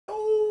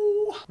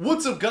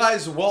What's up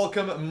guys,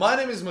 welcome, my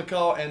name is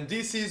Macau and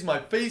this is my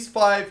Phase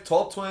 5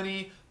 Top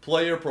 20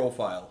 player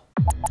profile.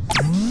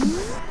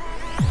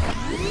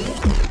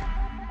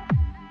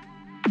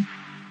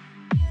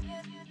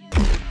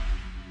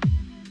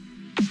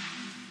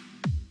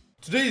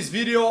 Today's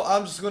video,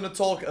 I'm just gonna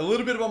talk a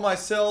little bit about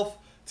myself,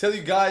 tell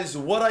you guys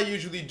what I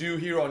usually do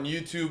here on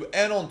YouTube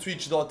and on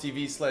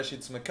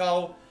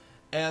twitch.tv/itsmacau.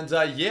 And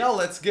yeah,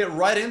 let's get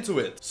right into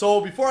it.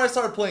 So before I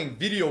started playing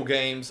video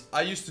games,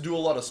 I used to do a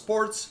lot of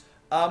sports,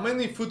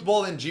 mainly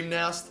football and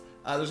gymnast.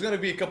 There's gonna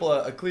be a couple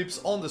of clips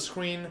on the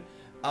screen.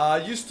 I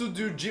used to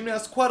do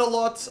gymnast quite a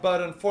lot,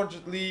 but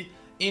unfortunately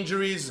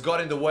injuries got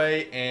in the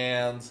way,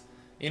 and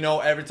you know,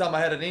 every time I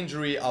had an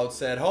injury I would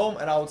stay at home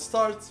and I would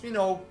start, you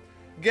know,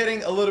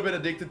 getting a little bit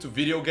addicted to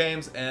video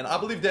games, and I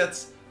believe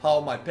that's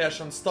how my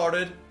passion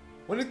started.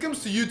 When it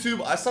comes to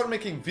YouTube, I started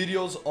making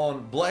videos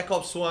on Black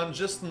Ops 1,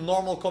 just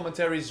normal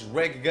commentaries,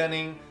 reg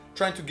gunning,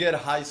 trying to get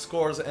high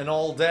scores and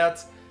all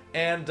that.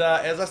 And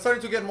as I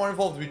started to get more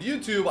involved with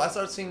YouTube, I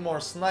started seeing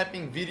more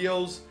sniping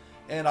videos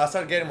and I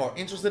started getting more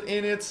interested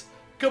in it.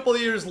 A couple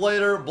of years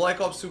later, Black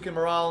Ops 2 came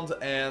around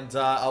and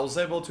I was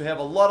able to have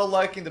a lot of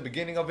luck in the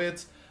beginning of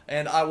it,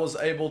 and I was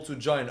able to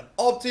join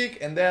Optic,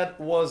 and that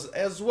was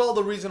as well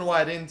the reason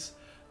why I didn't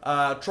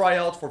try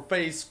out for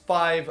Phase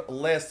 5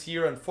 last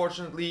year.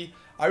 Unfortunately,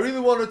 I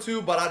really wanted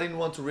to, but I didn't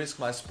want to risk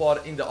my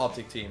spot in the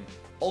Optic team.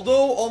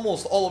 Although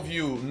almost all of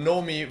you know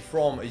me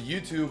from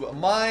YouTube,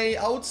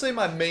 I would say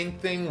my main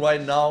thing right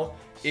now,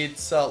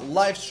 it's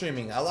live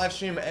streaming. I live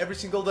stream every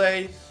single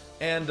day,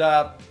 and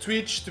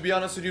Twitch, to be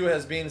honest with you,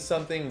 has been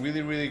something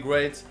really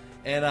great,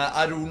 and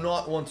I do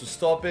not want to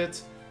stop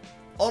it.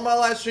 On my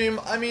live stream,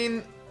 I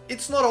mean,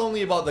 it's not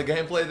only about the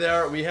gameplay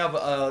there, we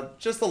have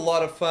just a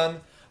lot of fun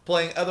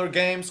playing other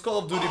games, Call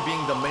of Duty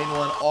being the main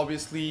one,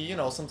 obviously. You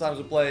know, sometimes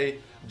we play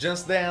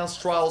Just Dance,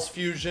 Trials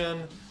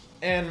Fusion,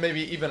 and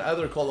maybe even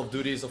other Call of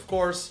Duties, of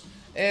course,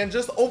 and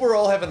just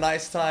overall have a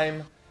nice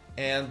time.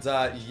 And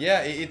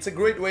yeah, it's a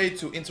great way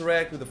to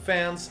interact with the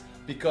fans,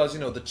 because, you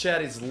know, the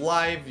chat is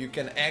live. You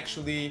can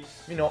actually,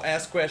 you know,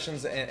 ask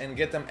questions and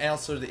get them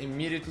answered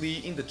immediately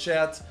in the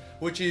chat,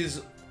 which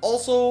is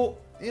also,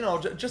 you know,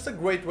 just a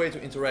great way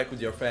to interact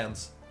with your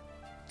fans.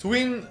 To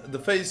win the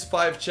Phase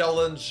 5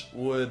 challenge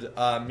would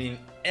mean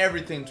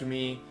everything to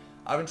me.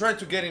 I've been trying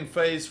to get in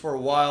Phase for a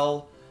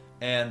while,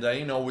 and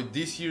you know, with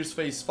this year's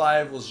Phase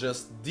 5 was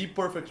just the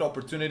perfect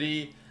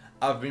opportunity.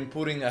 I've been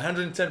putting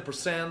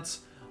 110%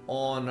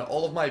 on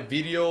all of my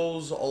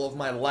videos, all of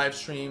my live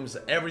streams,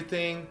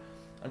 everything.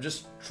 I'm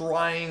just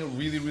trying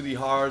really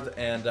hard,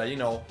 and you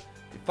know,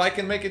 if I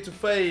can make it to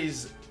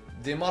Phase,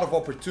 the amount of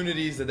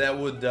opportunities that I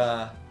would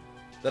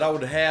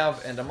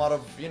have, and the amount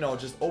of, you know,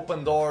 just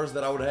open doors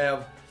that I would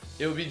have,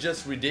 it would be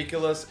just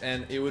ridiculous,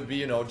 and it would be,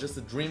 you know, just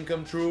a dream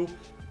come true.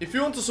 If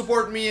you want to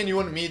support me and you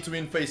want me to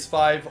win Phase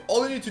 5,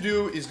 all you need to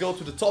do is go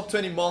to the top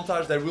 20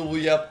 montage that will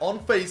be up on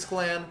FaZe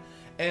Clan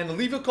and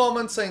leave a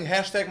comment saying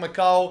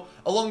 #Macau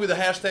along with the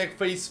hashtag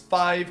Phase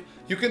 5.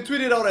 You can tweet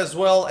it out as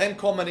well and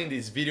comment in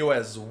this video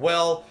as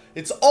well.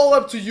 It's all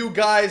up to you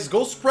guys.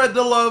 Go spread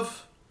the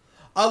love.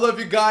 I love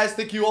you guys.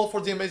 Thank you all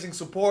for the amazing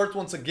support.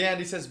 Once again,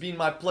 this has been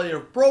my player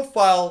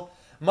profile.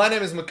 My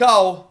name is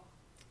Macau.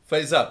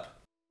 Phase up.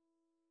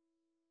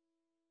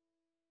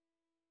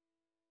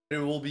 It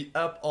will be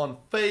up on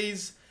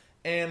Phase,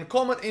 and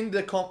comment in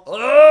the comment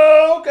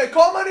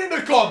in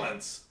the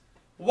comments.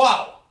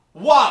 Wow.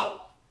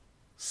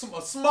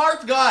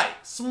 Smart guy.